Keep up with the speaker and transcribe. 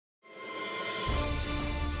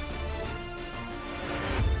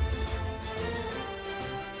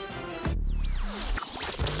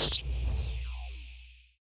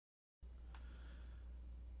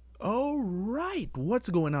What's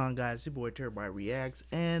going on, guys? Your boy Terabyt reacts,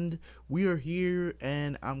 and we are here,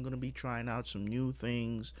 and I'm gonna be trying out some new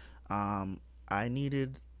things. I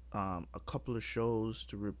needed a couple of shows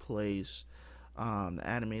to replace the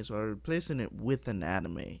anime, so I'm replacing it with an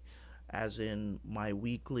anime, as in my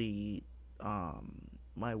weekly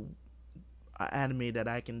my anime that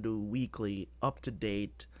I can do weekly, up to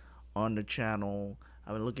date on the channel.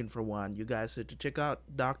 I've been looking for one. You guys said to check out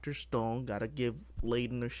Dr. Stone. Gotta give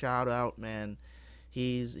Layden a shout out, man.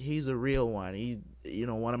 He's a real one. He's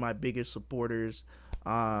one of my biggest supporters.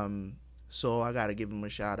 So I gotta give him a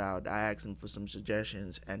shout out. I asked him for some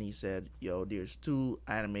suggestions, and he said, "Yo, there's two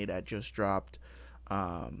anime that just dropped,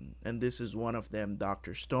 and this is one of them,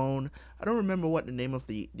 Dr. Stone. I don't remember what the name of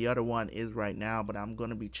the other one is right now, but I'm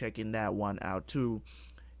gonna be checking that one out too.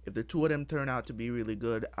 If the two of them turn out to be really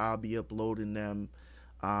good, I'll be uploading them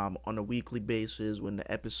on a weekly basis when the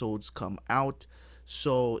episodes come out.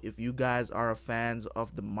 So if you guys are fans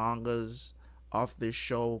of the mangas of this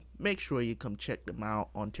show, make sure you come check them out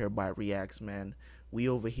on Terabyt Reacts, man. We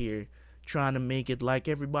over here trying to make it like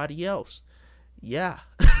everybody else. Yeah,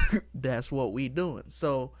 that's what we doing.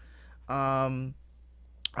 So, I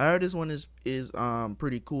heard this one is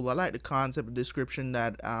pretty cool. I like the concept description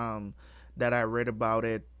that I read about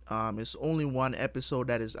it. It's only one episode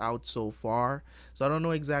that is out so far, so I don't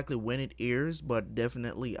know exactly when it airs, but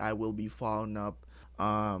definitely I will be following up.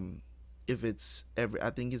 If it's I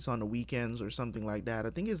think it's on the weekends or something like that. I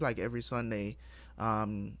think it's like every Sunday,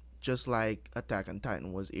 just like Attack on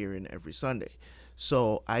Titan was airing every Sunday.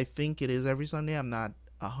 So I think it is every Sunday. I'm not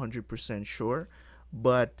 100% sure,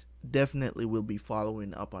 but definitely will be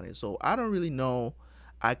following up on it. So I don't really know.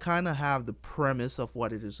 I kind of have the premise of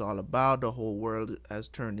what it is all about. The whole world has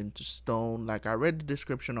turned into stone. Like, I read the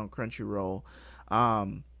description on Crunchyroll.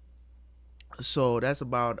 Um, so that's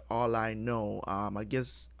about all I know. I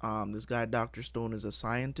guess this guy Dr. Stone is a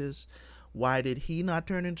scientist. Why did he not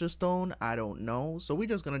turn into stone? I don't know. So we're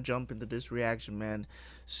just gonna jump into this reaction, man.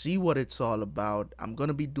 See what it's all about. I'm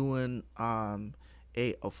gonna be doing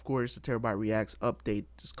of course, the Terabyt Reacts update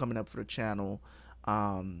is coming up for the channel,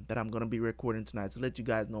 that I'm gonna be recording tonight to let you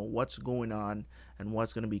guys know what's going on and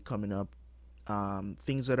what's gonna be coming up.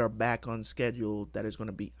 Things that are back on schedule that is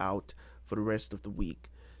gonna be out for the rest of the week,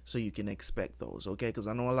 so you can expect those, okay? Because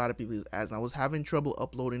I know a lot of people is asking. I was having trouble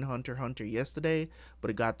uploading Hunter x Hunter yesterday, but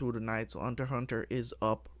it got through tonight, so Hunter x Hunter is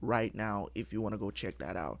up right now if you want to go check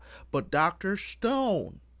that out. But Dr.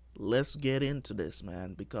 Stone, let's get into this,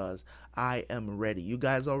 man, because I am ready. You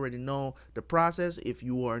guys already know the process. If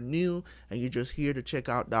you are new and you're just here to check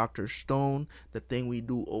out Dr. Stone, the thing we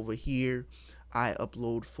do over here, I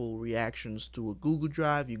upload full reactions to a Google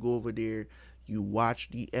Drive. You go over there, you watch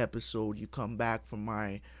the episode, you come back for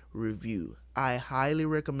my review. I highly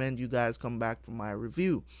recommend you guys come back for my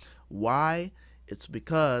review. Why? It's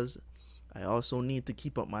because I also need to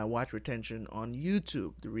keep up my watch retention on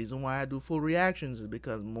YouTube. The reason why I do full reactions is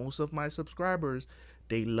because most of my subscribers,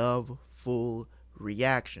 they love full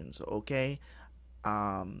reactions, okay?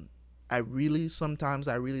 Sometimes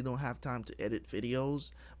I really don't have time to edit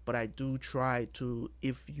videos, but I do try to.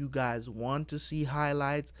 If you guys want to see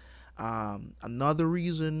highlights, another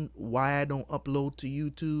reason why I don't upload to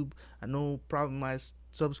YouTube, I know probably my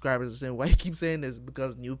subscribers are saying, why you keep saying this,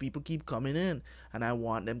 because new people keep coming in, and I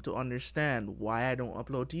want them to understand why I don't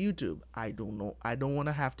upload to YouTube. I don't know. I don't want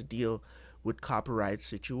to have to deal with copyright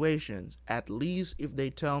situations. At least if they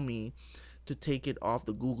tell me to take it off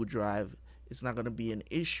the Google Drive, it's not going to be an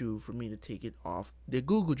issue for me to take it off the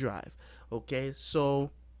Google Drive. Okay, so,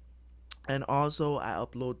 and also I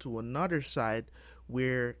upload to another site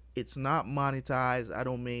where it's not monetized.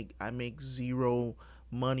 I make zero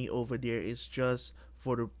money over there. It's just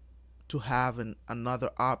to have another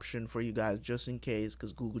option for you guys, just in case,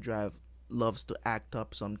 because Google Drive loves to act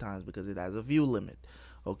up sometimes because it has a view limit.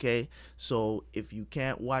 Okay, so if you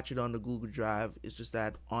can't watch it on the Google Drive, it's just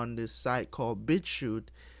that on this site called BitChute,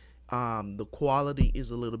 the quality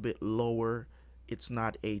is a little bit lower. It's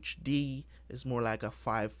not HD. It's more like a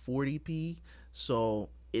 540p. So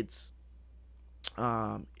it's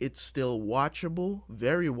still watchable,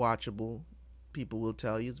 very watchable. People will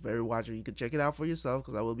tell you it's very watchable. You can check it out for yourself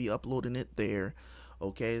because I will be uploading it there.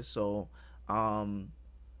 Okay, so I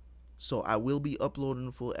will be uploading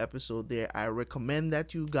a full episode there. I recommend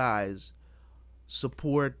that you guys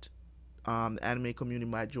support the anime community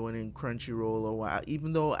by joining Crunchyroll or what.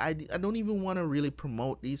 Even though I don't even want to really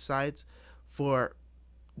promote these sites for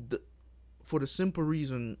the simple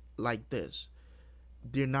reason like this: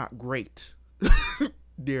 they're not great.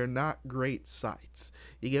 They're not great sites.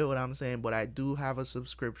 You get what I'm saying? But I do have a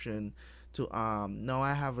subscription to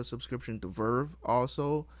I have a subscription to Verve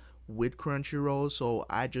also, with Crunchyroll, so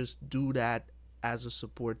I just do that as a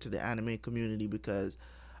support to the anime community, because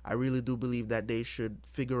I really do believe that they should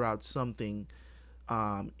figure out something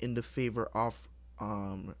in the favor of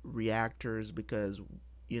reactors, because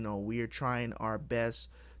we are trying our best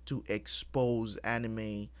to expose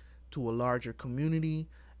anime to a larger community.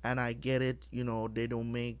 And I get it, they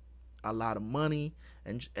don't make a lot of money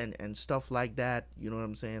and stuff like that. You know what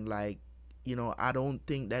I'm saying? Like, I don't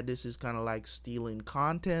think that this is kind of like stealing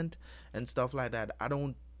content and stuff like that. I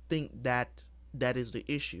don't think that that is the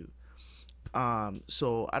issue.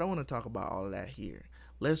 So I don't want to talk about all of that here.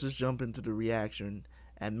 Let's just jump into the reaction,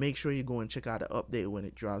 and make sure you go and check out the update when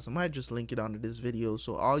it drops. I might just link it under this video,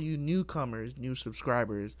 so all you newcomers, new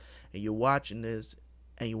subscribers, and you're watching this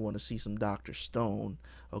and you want to see some Dr. Stone,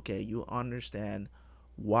 okay, you understand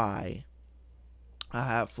why I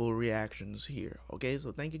have full reactions here. Okay,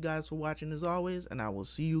 so thank you guys for watching as always, and I will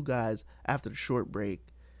see you guys after the short break.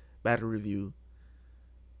 Battle review,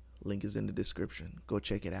 link is in the description. Go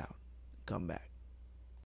check it out. Come back.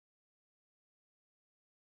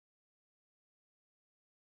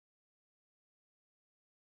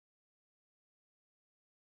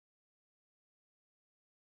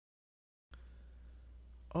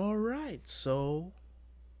 All right, so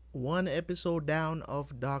one episode down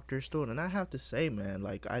of Dr. Stone, and I have to say, man,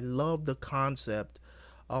 like, I love the concept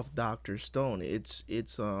of Dr. Stone. It's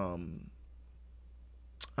I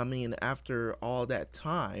mean, after all that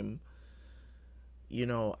time,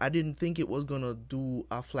 I didn't think it was gonna do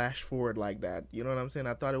a flash forward like that. You know what I'm saying?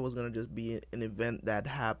 I thought it was gonna just be an event that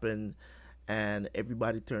happened and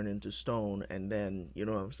everybody turned into stone, and then, you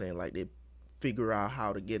know what I'm saying, like, they figure out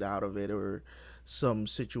how to get out of it, or some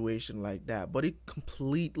situation like that. But it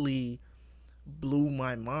completely blew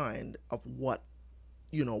my mind of what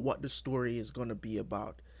the story is gonna be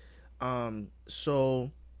about.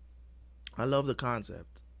 So I love the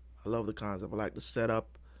concept. I love the concept. I like the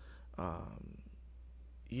setup, um,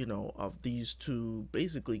 of these two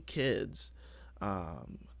basically kids.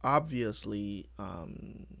 Obviously,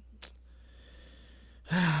 I'm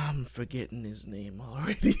forgetting his name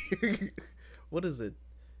already. What is it?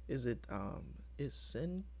 Is it is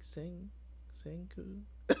Senku?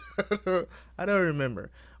 I don't remember.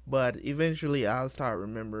 But eventually I'll start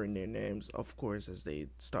remembering their names, of course, as they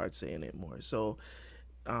start saying it more. So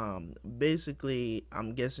basically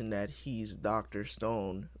I'm guessing that he's Dr.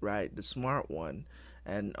 Stone, right? The smart one.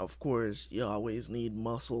 And of course you always need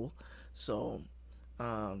muscle. So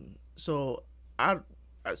so I,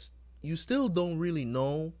 I you still don't really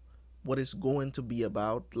know what it's going to be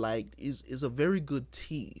about. Like, is a very good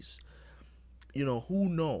tease. Who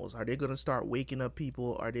knows? Are they gonna start waking up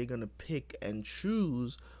people? Are they gonna pick and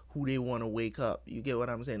choose who they want to wake up? You get what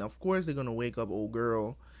I'm saying? Of course they're gonna wake up old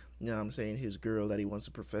girl, you know what I'm saying, his girl that he wants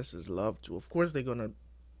to profess his love to. Of course they're gonna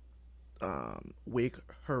wake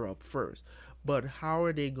her up first. But how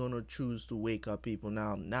are they gonna choose to wake up people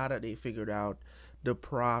now that they figured out the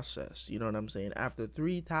process? You know what I'm saying? After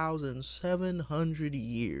 3,700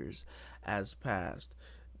 years has passed,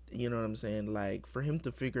 you know what I'm saying? Like, for him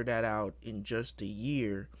to figure that out in just a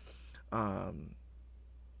year, um,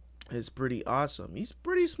 is pretty awesome. He's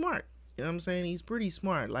pretty smart. You know what I'm saying? He's pretty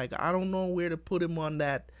smart. Like, I don't know where to put him on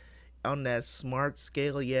that smart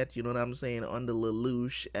scale yet. You know what I'm saying? Under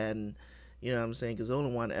Lelouch, and you know what I'm saying? Because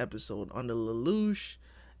only one episode under Lelouch,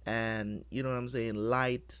 and you know what I'm saying?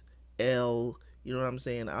 Light, L. You know what I'm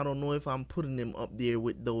saying? I don't know if I'm putting him up there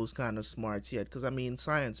with those kind of smarts yet. Because I mean,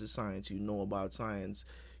 science is science. You know about science.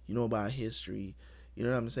 You know about history. You know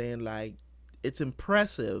what I'm saying? Like, it's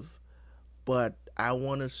impressive, but I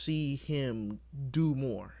want to see him do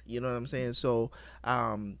more. You know what I'm saying? So,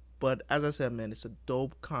 but as I said, man, it's a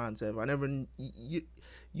dope concept. I never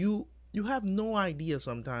you have no idea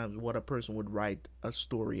sometimes what a person would write a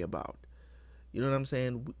story about. You know what I'm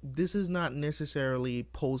saying? This is not necessarily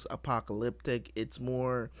post-apocalyptic. It's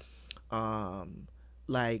more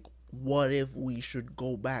like, what if we should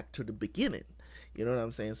go back to the beginning? You know what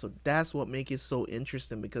I'm saying? So that's what makes it so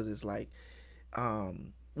interesting, because it's like,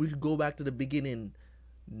 we could go back to the beginning,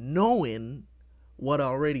 knowing what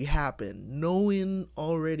already happened, knowing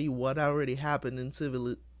already what already happened in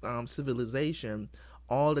civilization,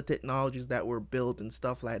 all the technologies that were built and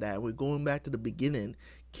stuff like that. We're going back to the beginning.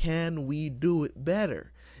 Can we do it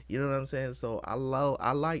better? You know what I'm saying? So I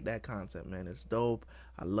like that concept, man. It's dope.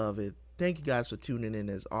 I love it. Thank you guys for tuning in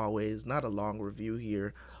as always. Not a long review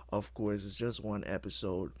here, of course. It's just one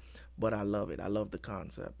episode, but I love it. I love the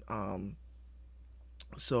concept. But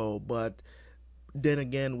then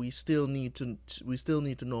again, we still need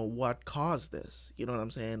to know what caused this. You know what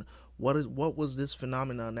I'm saying? What was this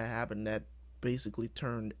phenomenon that happened that basically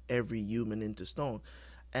turned every human into stone?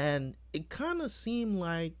 and it kind of seemed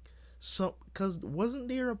like some, because wasn't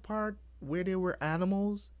there a part where there were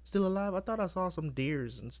animals still alive? I thought I saw some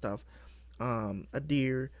deers and stuff. A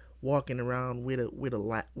deer walking around with a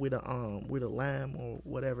lamb or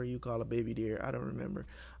whatever you call a baby deer. I don't remember.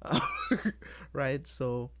 Right?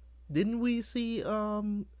 So didn't we see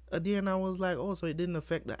a deer? And I was like, oh, so it didn't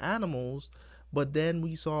affect the animals, but then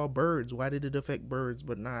we saw birds. Why did it affect birds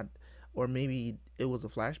but not? Or maybe it was a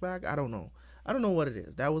flashback. I don't know. I don't know what it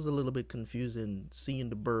is. That was a little bit confusing, seeing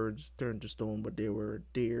the birds turn to stone, but there were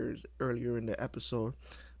deers earlier in the episode.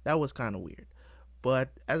 That was kind of weird.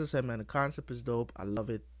 But as I said, man, the concept is dope. I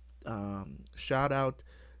love it. Shout out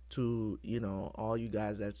to all you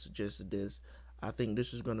guys that suggested this. I think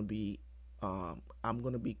this is gonna be. I'm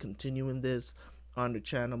gonna be continuing this on the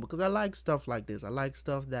channel because I like stuff like this. I like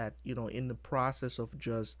stuff that in the process of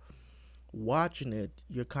just watching it,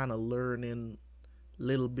 you're kind of learning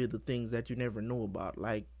little bit of things that you never know about.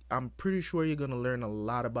 Like I'm pretty sure you're gonna learn a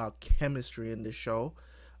lot about chemistry in this show.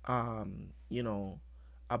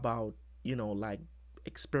 About like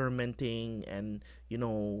experimenting and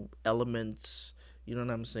elements. You know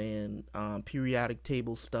what I'm saying? Periodic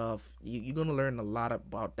table stuff. You're gonna learn a lot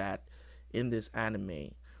about that in this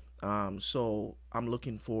anime. So I'm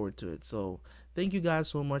looking forward to it. So thank you guys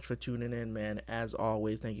so much for tuning in, man. As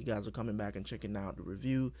always, thank you guys for coming back and checking out the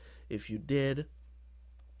review. If you did,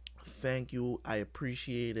 thank you. I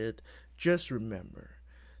appreciate it. Just remember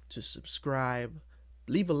to subscribe,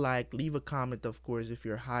 leave a like, leave a comment, of course, if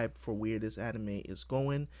you're hyped for where this anime is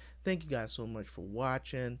going. Thank you guys so much for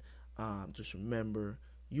watching. Just remember,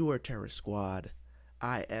 you are Terror Squad.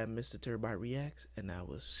 I am Mr. Terabyt Reacts, and I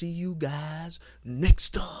will see you guys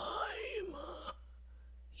next time.